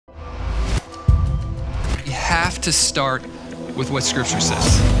to start with what Scripture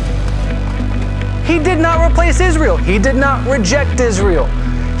says. He did not replace Israel. He did not reject Israel.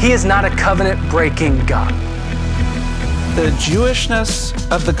 He is not a covenant-breaking God. The Jewishness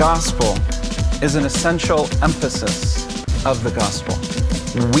of the gospel is an essential emphasis of the gospel.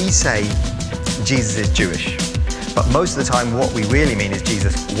 We say Jesus is Jewish, but most of the time what we really mean is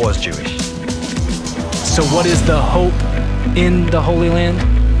Jesus was Jewish. So what is the hope in the Holy Land?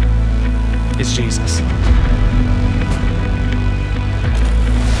 It's Jesus.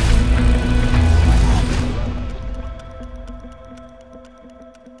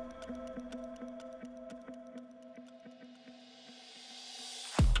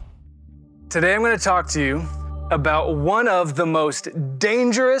 Today I'm going to talk to you about one of the most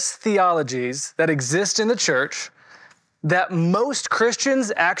dangerous theologies that exist in the church that most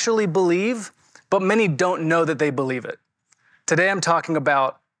Christians actually believe, but many don't know that they believe it. Today I'm talking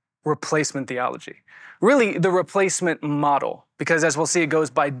about replacement theology. Really, the replacement model, because as we'll see, it goes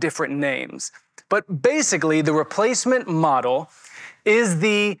by different names. But basically, the replacement model is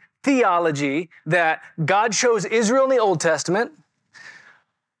the theology that God chose Israel in the Old Testament,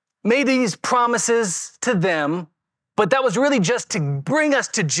 made these promises to them, but that was really just to bring us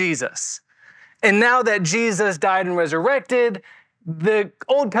to Jesus. And now that Jesus died and resurrected, the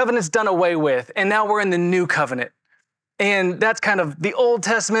old covenant's done away with, and now we're in the new covenant. And that's kind of the Old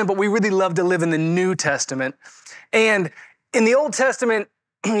Testament, but we really love to live in the New Testament. And in the Old Testament,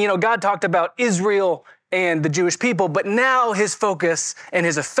 God talked about Israel and the Jewish people, but now his focus and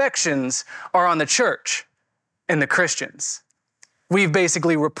his affections are on the church and the Christians. We've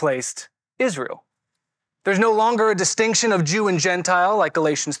basically replaced Israel. There's no longer a distinction of Jew and Gentile, like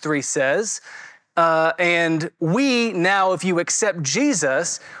Galatians 3 says. And we now, if you accept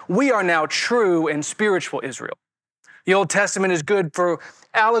Jesus, we are now true and spiritual Israel. The Old Testament is good for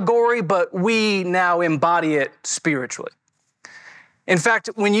allegory, but we now embody it spiritually. In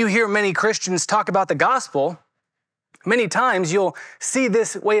fact, when you hear many Christians talk about the gospel, many times you'll see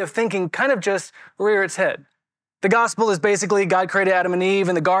this way of thinking kind of just rear its head. The gospel is basically God created Adam and Eve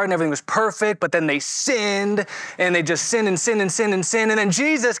in the garden, everything was perfect, but then they sinned, and they just sinned and sinned and sinned and sinned, and then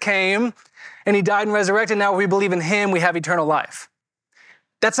Jesus came, and he died and resurrected, now we believe in him, we have eternal life.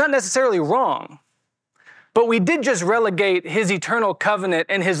 That's not necessarily wrong, but we did just relegate his eternal covenant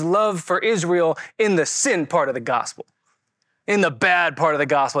and his love for Israel in the sin part of the gospel, in the bad part of the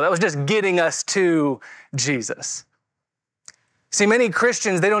gospel. That was just getting us to Jesus. See, many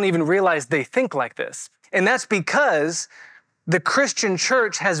Christians, they don't even realize they think like this. And that's because the Christian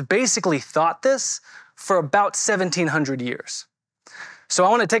church has basically thought this for about 1,700 years. So I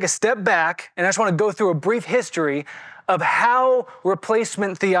want to take a step back, and I just want to go through a brief history of how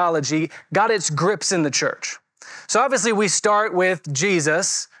replacement theology got its grips in the church. So obviously we start with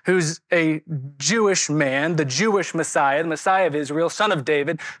Jesus, who's a Jewish man, the Jewish Messiah, the Messiah of Israel, son of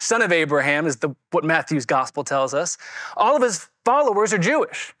David, son of Abraham is what Matthew's gospel tells us. All of his followers are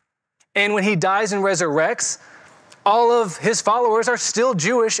Jewish. And when he dies and resurrects, all of his followers are still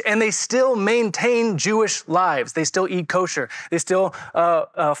Jewish and they still maintain Jewish lives. They still eat kosher. They still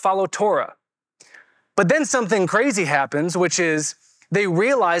follow Torah. But then something crazy happens, which is they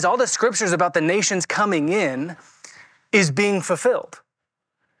realize all the scriptures about the nations coming in is being fulfilled.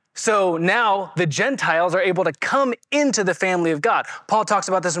 So now the Gentiles are able to come into the family of God. Paul talks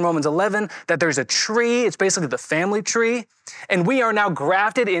about this in Romans 11, that there's a tree. It's basically the family tree. And we are now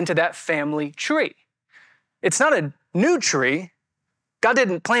grafted into that family tree. It's not a new tree. God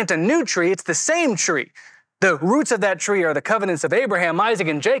didn't plant a new tree. It's the same tree. The roots of that tree are the covenants of Abraham, Isaac,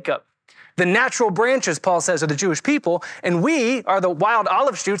 and Jacob. The natural branches, Paul says, are the Jewish people. And we are the wild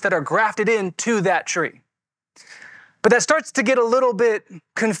olive shoots that are grafted into that tree. But that starts to get a little bit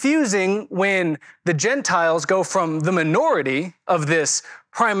confusing when the Gentiles go from the minority of this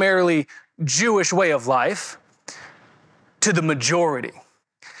primarily Jewish way of life to the majority.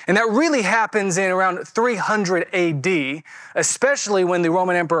 And that really happens in around 300 AD, especially when the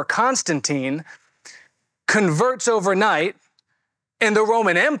Roman Emperor Constantine converts overnight and the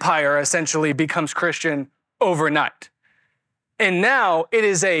Roman Empire essentially becomes Christian overnight. And now it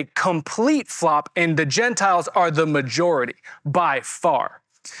is a complete flop and the Gentiles are the majority by far.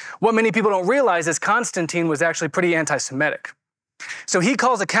 What many people don't realize is Constantine was actually pretty anti-Semitic. So he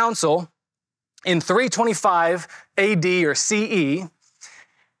calls a council in 325 AD or CE,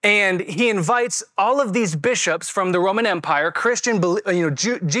 and he invites all of these bishops from the Roman Empire, Christian,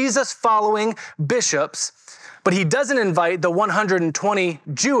 Jesus-following bishops, but he doesn't invite the 120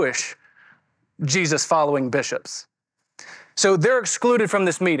 Jewish Jesus-following bishops. So they're excluded from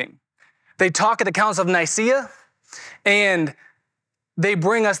this meeting. They talk at the Council of Nicaea, and they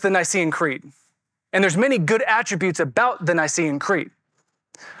bring us the Nicene Creed. And there's many good attributes about the Nicene Creed.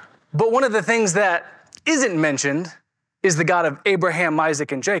 But one of the things that isn't mentioned is the God of Abraham,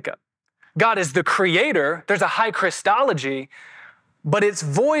 Isaac, and Jacob. God is the creator. There's a high Christology, but it's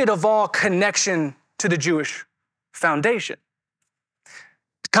void of all connection to the Jewish foundation.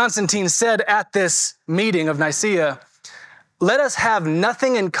 Constantine said at this meeting of Nicaea, "Let us have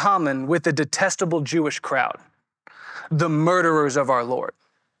nothing in common with the detestable Jewish crowd, the murderers of our Lord."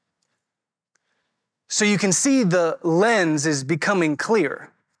 So you can see the lens is becoming clear.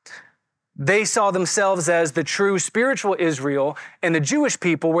 They saw themselves as the true spiritual Israel, and the Jewish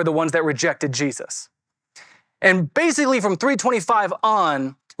people were the ones that rejected Jesus. And basically from 325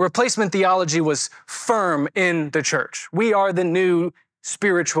 on, replacement theology was firm in the church. We are the new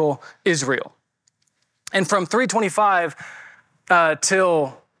spiritual Israel. And from 325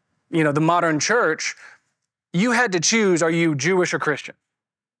 till the modern church, you had to choose, are you Jewish or Christian?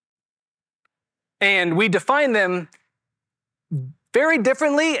 And we define them very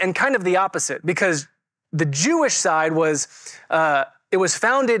differently and kind of the opposite, because the Jewish side was, it was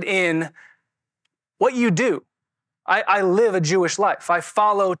founded in what you do. I live a Jewish life. I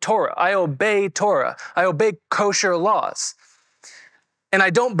follow Torah. I obey Torah. I obey kosher laws. And I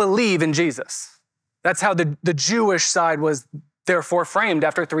don't believe in Jesus. That's how the Jewish side was therefore framed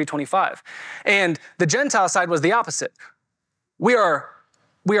after 325. And the Gentile side was the opposite. We are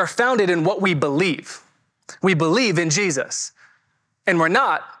founded in what we believe. We believe in Jesus. And we're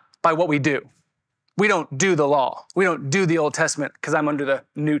not by what we do. We don't do the law. We don't do the Old Testament because I'm under the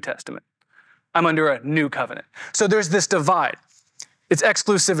New Testament. I'm under a new covenant. So there's this divide. It's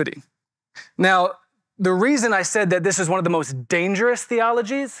exclusivity. Now, the reason I said that this is one of the most dangerous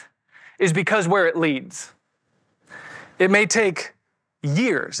theologies is because where it leads. It may take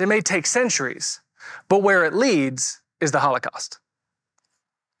years, it may take centuries, but where it leads is the Holocaust.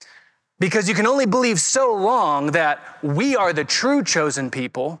 Because you can only believe so long that we are the true chosen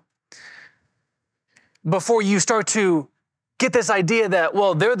people before you start to get this idea that,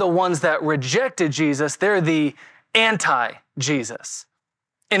 well, they're the ones that rejected Jesus, they're the anti-Jesus.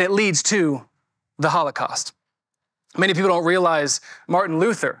 And it leads to the Holocaust. Many people don't realize Martin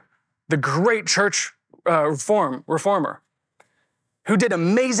Luther, the great church reformer, who did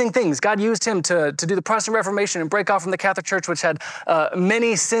amazing things. God used him to do the Protestant Reformation and break off from the Catholic Church, which had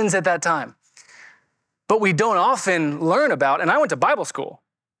many sins at that time. But we don't often learn about, and I went to Bible school.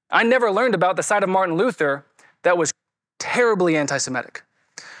 I never learned about the side of Martin Luther that was terribly anti-Semitic,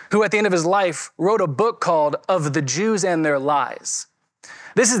 who at the end of his life wrote a book called Of the Jews and Their Lies.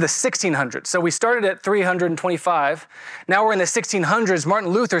 This is the 1600s. So we started at 325. Now we're in the 1600s.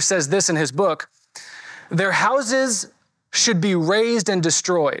 Martin Luther says this in his book: "Their houses should be razed and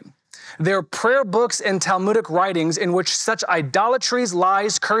destroyed. Their prayer books and Talmudic writings in which such idolatries,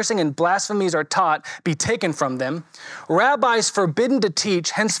 lies, cursing, and blasphemies are taught be taken from them. Rabbis forbidden to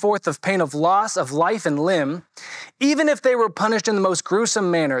teach henceforth of pain of loss of life and limb, even if they were punished in the most gruesome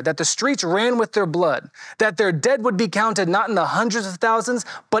manner, that the streets ran with their blood, that their dead would be counted not in the hundreds of thousands,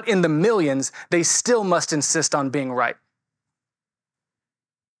 but in the millions, they still must insist on being right."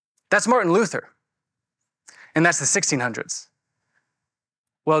 That's Martin Luther. And that's the 1600s.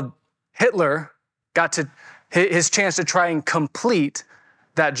 Well, Hitler got his chance to try and complete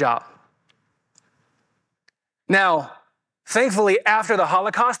that job. Now, thankfully, after the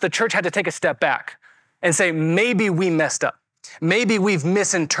Holocaust, the church had to take a step back and say, maybe we messed up. Maybe we've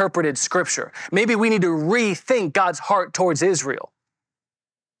misinterpreted Scripture. Maybe we need to rethink God's heart towards Israel.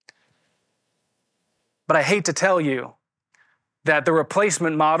 But I hate to tell you that the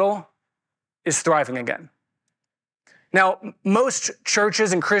replacement model is thriving again. Now, most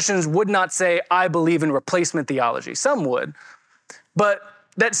churches and Christians would not say, I believe in replacement theology. Some would, but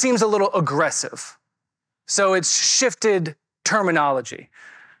that seems a little aggressive. So it's shifted terminology.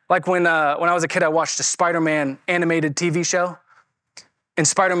 Like when I was a kid, I watched a Spider-Man animated TV show. And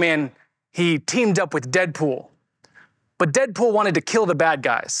Spider-Man, he teamed up with Deadpool. But Deadpool wanted to kill the bad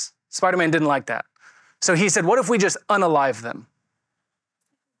guys. Spider-Man didn't like that. So he said, what if we just unalive them?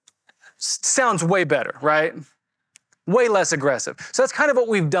 Sounds way better, right? Way less aggressive. So that's kind of what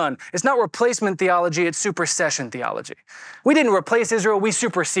we've done. It's not replacement theology, it's supersession theology. We didn't replace Israel, we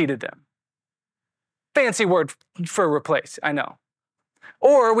superseded them. Fancy word for replace, I know.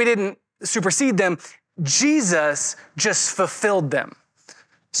 Or we didn't supersede them, Jesus just fulfilled them.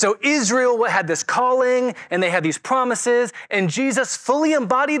 So Israel had this calling and they had these promises and Jesus fully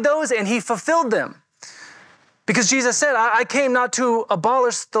embodied those and he fulfilled them. Because Jesus said, I came not to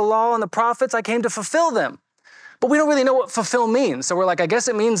abolish the law and the prophets, I came to fulfill them. But we don't really know what fulfill means. So we're like, I guess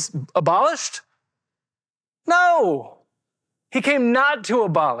it means abolished? No, he came not to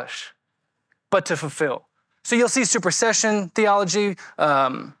abolish. but to fulfill. So you'll see supersession theology,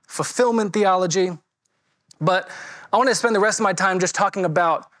 fulfillment theology, but I want to spend the rest of my time just talking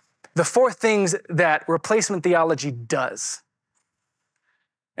about the 4 things that replacement theology does.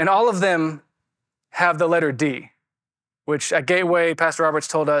 And all of them have the letter D, which at Gateway, Pastor Roberts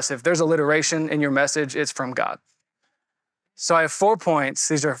told us, if there's alliteration in your message, it's from God. So I have 4 points.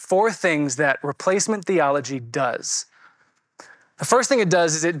 These are 4 things that replacement theology does. The first thing it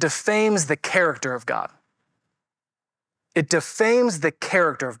does is it defames the character of God. It defames the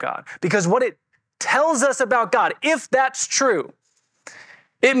character of God. Because what it tells us about God, if that's true,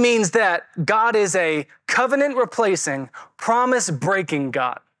 it means that God is a covenant-replacing, promise-breaking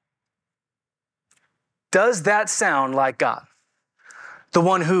God. Does that sound like God? The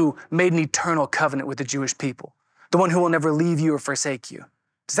one who made an eternal covenant with the Jewish people. The one who will never leave you or forsake you.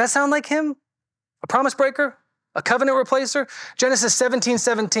 Does that sound like him? A promise breaker? A covenant replacer? Genesis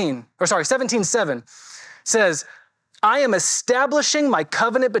 17:7 says, I am establishing my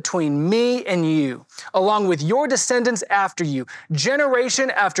covenant between me and you, along with your descendants after you,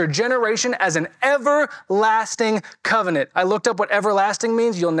 generation after generation as an everlasting covenant. I looked up what everlasting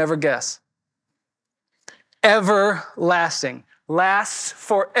means. You'll never guess. Everlasting. Lasts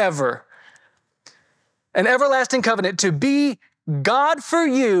forever. An everlasting covenant to be God for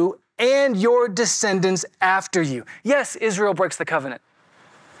you and your descendants after you. Yes, Israel breaks the covenant.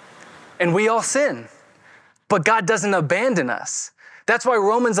 And we all sin. But God doesn't abandon us. That's why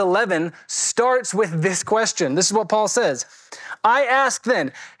Romans 11 starts with this question. This is what Paul says. I ask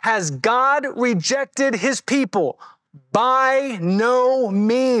then, has God rejected his people? By no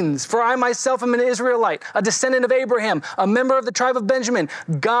means. For I myself am an Israelite, a descendant of Abraham, a member of the tribe of Benjamin.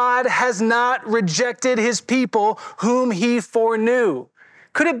 God has not rejected his people whom he foreknew.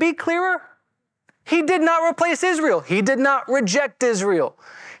 Could it be clearer? He did not replace Israel. He did not reject Israel.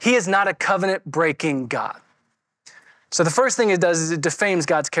 He is not a covenant-breaking God. So the first thing it does is it defames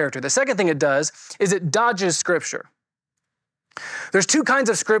God's character. The second thing it does is it dodges Scripture. There's 2 kinds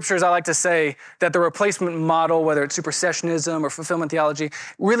of scriptures I like to say that the replacement model, whether it's supersessionism or fulfillment theology,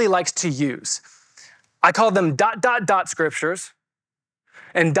 really likes to use. I call them ... scriptures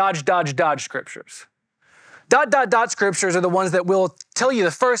and dodge scriptures. ... scriptures are the ones that will tell you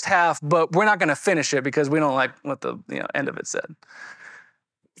the first half, but we're not going to finish it because we don't like what the end of it said.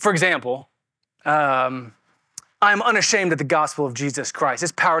 For example, I am unashamed of the gospel of Jesus Christ,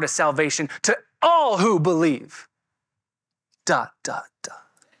 his power to salvation to all who believe. ... To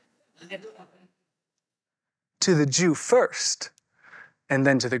the Jew first, and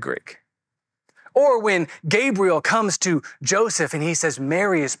then to the Greek. Or when Gabriel comes to Joseph and he says,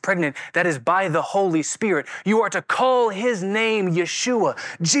 Mary is pregnant, that is by the Holy Spirit. You are to call his name Yeshua,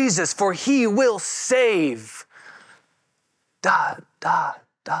 Jesus, for he will save. ...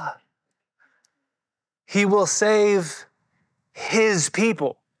 He will save his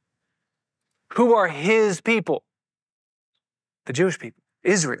people. Who are his people? The Jewish people,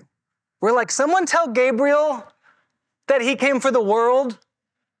 Israel. We're like, someone tell Gabriel that he came for the world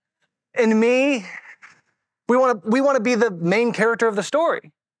and me. We want to be the main character of the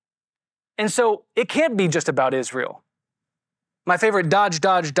story. And so it can't be just about Israel. My favorite dodge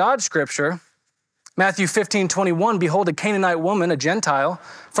scripture, Matthew 15:21, behold, a Canaanite woman, a Gentile,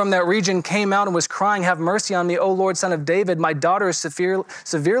 from that region came out and was crying, have mercy on me, O Lord, son of David. My daughter is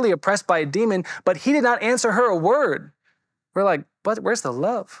severely oppressed by a demon, but he did not answer her a word. We're like, but where's the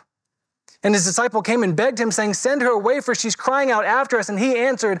love? And his disciple came and begged him, saying, send her away, for she's crying out after us. And he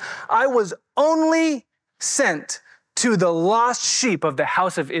answered, I was only sent to the lost sheep of the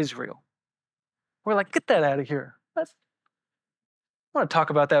house of Israel. We're like, get that out of here. I want to talk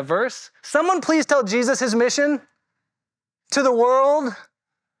about that verse. Someone please tell Jesus his mission to the world.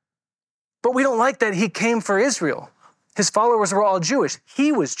 But we don't like that he came for Israel. His followers were all Jewish.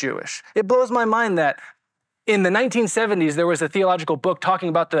 He was Jewish. It blows my mind that in the 1970s, there was a theological book talking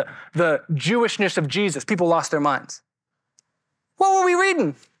about the Jewishness of Jesus. People lost their minds. What were we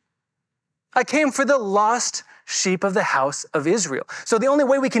reading? I came for the lost sheep of the house of Israel. So the only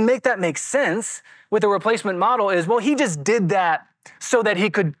way we can make that make sense with the replacement model is, well, he just did that so that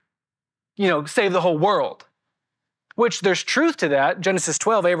he could, save the whole world. Which there's truth to that. Genesis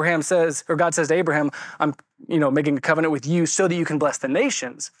 12, God says to Abraham, I'm, making a covenant with you so that you can bless the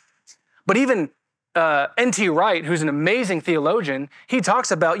nations. But even N.T. Wright, who's an amazing theologian, he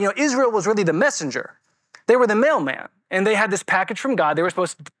talks about, Israel was really the messenger. They were the mailman, and they had this package from God they were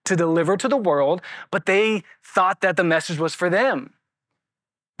supposed to deliver to the world, but they thought that the message was for them.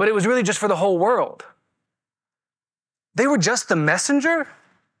 But it was really just for the whole world. They were just the messenger?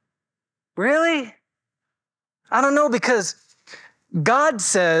 Really? I don't know, because God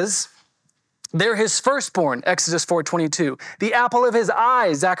says They're his firstborn, Exodus 4:22. The apple of his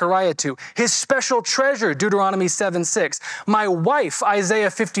eye, Zechariah 2. His special treasure, Deuteronomy 7:6. My wife,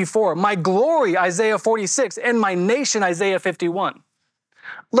 Isaiah 54. My glory, Isaiah 46. And my nation, Isaiah 51.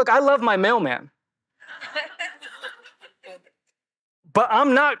 Look, I love my mailman. But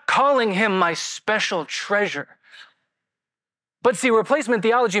I'm not calling him my special treasure. But see, replacement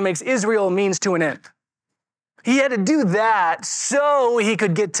theology makes Israel a means to an end. He had to do that so he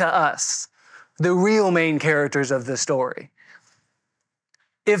could get to us, the real main characters of the story.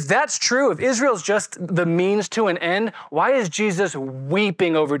 If that's true, if Israel's just the means to an end, why is Jesus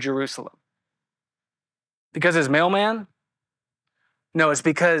weeping over Jerusalem? Because his mailman? No, it's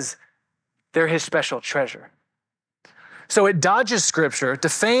because they're his special treasure. So it dodges Scripture,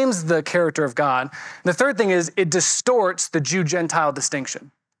 defames the character of God. And the third thing is it distorts the Jew-Gentile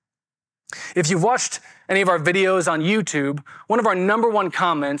distinction. If you've watched any of our videos on YouTube, one of our number one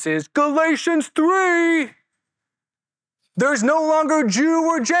comments is, Galatians 3, there's no longer Jew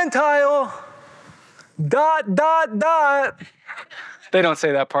or Gentile, ... They don't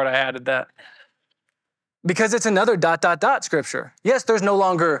say that part, I added that. Because it's another ... Scripture. Yes, there's no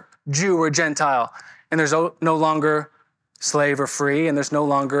longer Jew or Gentile, and there's no longer slave or free, and there's no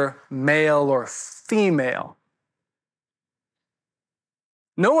longer male or female.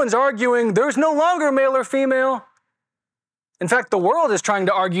 No one's arguing there's no longer male or female. In fact, the world is trying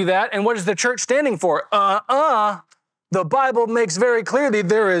to argue that, and what is the church standing for? The Bible makes very clearly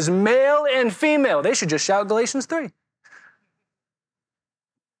there is male and female. They should just shout Galatians 3.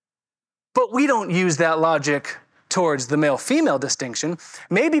 But we don't use that logic towards the male-female distinction,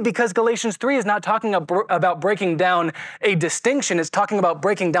 maybe because Galatians 3 is not talking about breaking down a distinction, it's talking about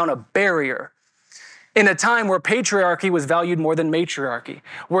breaking down a barrier. In a time where patriarchy was valued more than matriarchy,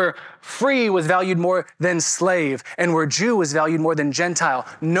 where free was valued more than slave, and where Jew was valued more than Gentile.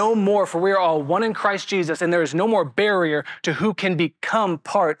 No more, for we are all one in Christ Jesus, and there is no more barrier to who can become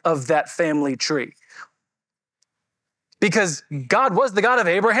part of that family tree. Because God was the God of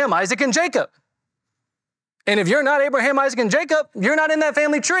Abraham, Isaac, and Jacob. And if you're not Abraham, Isaac, and Jacob, you're not in that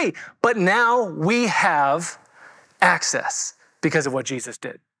family tree. But now we have access because of what Jesus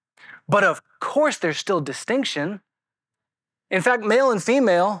did. But of course, there's still distinction. In fact, male and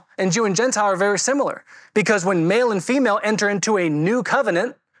female and Jew and Gentile are very similar. Because when male and female enter into a new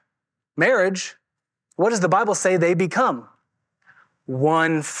covenant, marriage, what does the Bible say they become?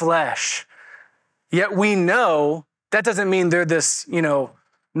 One flesh. Yet we know that doesn't mean they're this,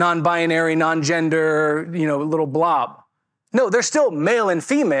 non-binary, non-gender, little blob. No, they're still male and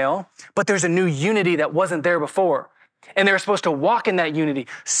female, but there's a new unity that wasn't there before. And they're supposed to walk in that unity,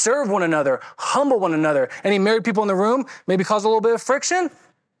 serve one another, humble one another. Any married people in the room maybe cause a little bit of friction?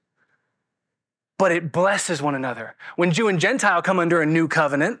 But it blesses one another. When Jew and Gentile come under a new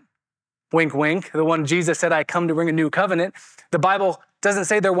covenant, wink, wink, the one Jesus said, I come to bring a new covenant, the Bible doesn't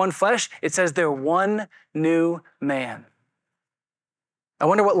say they're one flesh, it says they're one new man. I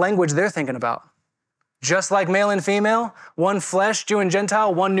wonder what language they're thinking about. Just like male and female, one flesh, Jew and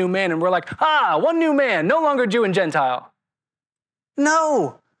Gentile, one new man. And we're like, one new man, no longer Jew and Gentile.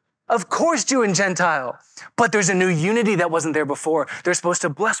 No, of course Jew and Gentile. But there's a new unity that wasn't there before. They're supposed to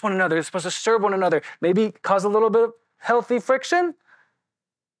bless one another. They're supposed to serve one another. Maybe cause a little bit of healthy friction.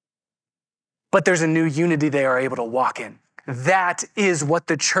 But there's a new unity they are able to walk in. That is what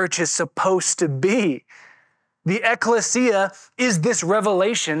the church is supposed to be. The ecclesia is this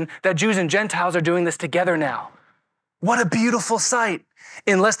revelation that Jews and Gentiles are doing this together now. What a beautiful sight.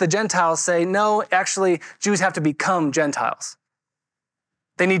 Unless the Gentiles say, no, actually, Jews have to become Gentiles.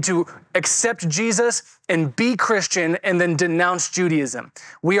 They need to accept Jesus and be Christian and then denounce Judaism.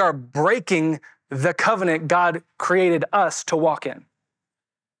 We are breaking the covenant God created us to walk in.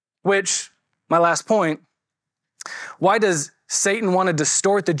 Which, my last point, why does Satan want to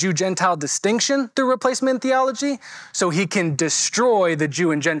distort the Jew-Gentile distinction through replacement theology? So he can destroy the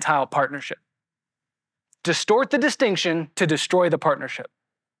Jew and Gentile partnership. Distort the distinction to destroy the partnership.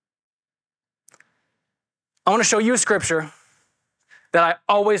 I want to show you a scripture that I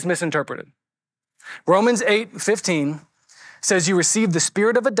always misinterpreted. Romans 8:15 says, you receive the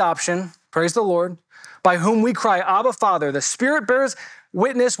spirit of adoption, praise the Lord, by whom we cry, Abba, Father. The Spirit bears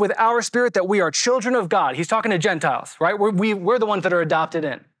witness with our spirit that we are children of God. He's talking to Gentiles, right? We're the ones that are adopted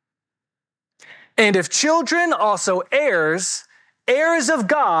in. And if children, also heirs, heirs of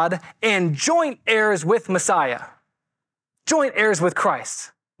God, and joint heirs with Messiah. Joint heirs with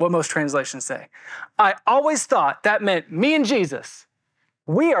Christ, what most translations say. I always thought that meant me and Jesus.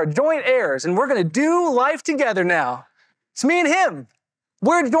 We are joint heirs, and we're going to do life together now. It's me and him.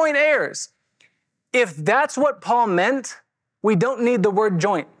 We're joint heirs. If that's what Paul meant, we don't need the word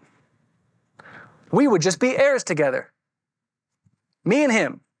joint. We would just be heirs together. Me and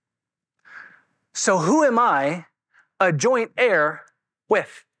him. So who am I a joint heir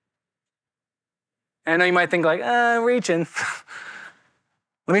with? And I know you might think like, reaching.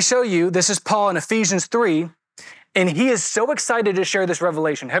 Let me show you. This is Paul in Ephesians 3, and he is so excited to share this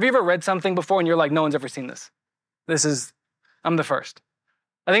revelation. Have you ever read something before and you're like, no one's ever seen this? I'm the first.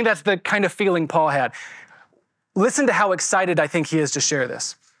 I think that's the kind of feeling Paul had. Listen to how excited I think he is to share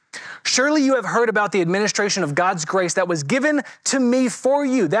this. Surely you have heard about the administration of God's grace that was given to me for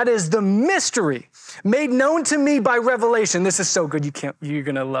you. That is the mystery made known to me by revelation. This is so good. You're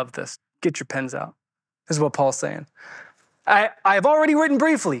going to love this. Get your pens out. This is what Paul's saying. I have already written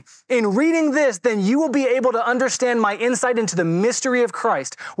briefly. In reading this, then you will be able to understand my insight into the mystery of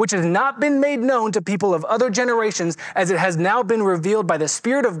Christ, which has not been made known to people of other generations, as it has now been revealed by the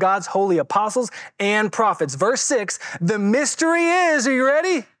Spirit of God's holy apostles and prophets. Verse 6, the mystery is, are you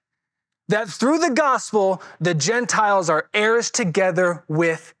ready? That through the gospel, the Gentiles are heirs together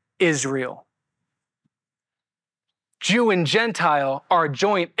with Israel. Jew and Gentile are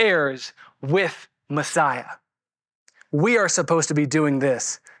joint heirs with Messiah. We are supposed to be doing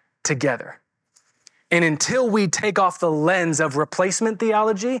this together. And until we take off the lens of replacement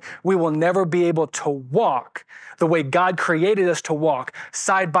theology, we will never be able to walk the way God created us to walk,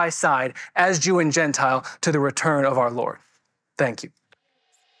 side by side, as Jew and Gentile, to the return of our Lord. Thank you.